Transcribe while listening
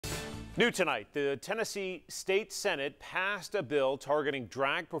New tonight, the Tennessee State Senate passed a bill targeting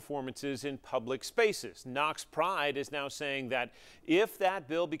drag performances in public spaces. Knox Pride is now saying that if that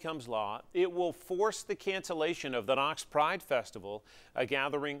bill becomes law, it will force the cancellation of the Knox Pride Festival, a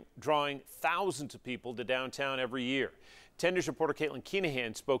gathering drawing thousands of people to downtown every year. 10 News reporter Caitlin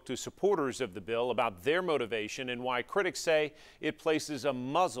Keenahan spoke to supporters of the bill about their motivation and why critics say it places a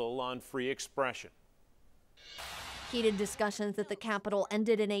muzzle on free expression. Heated discussions at the Capitol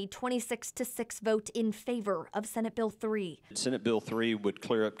ended in a 26-6 vote in favor of Senate Bill 3. Senate Bill 3 would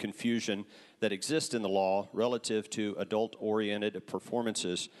clear up confusion that exists in the law relative to adult-oriented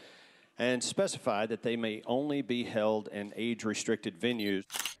performances and specify that they may only be held in age-restricted venues.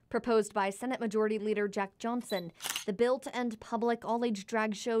 Proposed by Senate Majority Leader Jack Johnson, the bill to end public all-age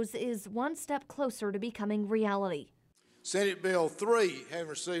drag shows is one step closer to becoming reality. Senate Bill 3, having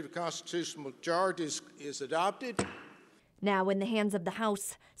received a constitutional majority, is adopted. Now in the hands of the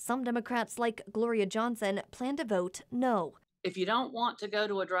House, some Democrats like Gloria Johnson plan to vote no. If you don't want to go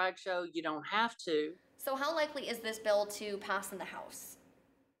to a drag show, you don't have to. So how likely is this bill to pass in the House?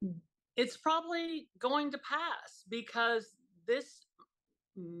 It's probably going to pass because this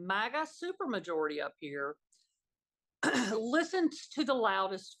MAGA supermajority up here listens to the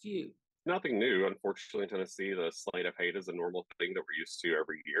loudest few. Nothing new. Unfortunately, in Tennessee, the slate of hate is a normal thing that we're used to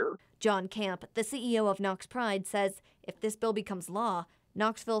every year. John Camp, the CEO of Knox Pride, says if this bill becomes law,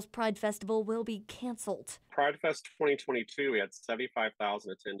 Knoxville's Pride Festival will be canceled. Pride Fest 2022, we had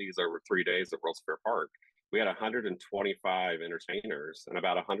 75,000 attendees over 3 days at World's Fair Park. We had 125 entertainers, and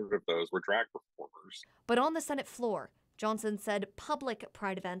about 100 of those were drag performers. But on the Senate floor, Johnson said public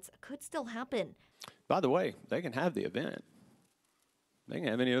Pride events could still happen. By the way, they can have the event. They can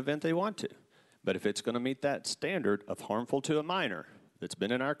have any event they want to. But if it's going to meet that standard of harmful to a minor that's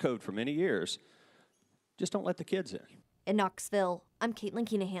been in our code for many years, just don't let the kids in. In Knoxville, I'm Caitlin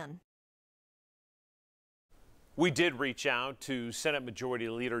Keenahan. We did reach out to Senate Majority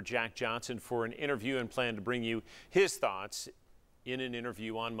Leader Jack Johnson for an interview and plan to bring you his thoughts in an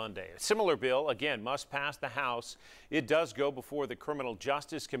interview on Monday. A similar bill, again, must pass the House. It does go before the Criminal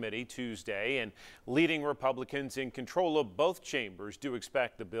Justice Committee Tuesday, and leading Republicans in control of both chambers do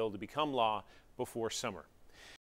expect the bill to become law before summer.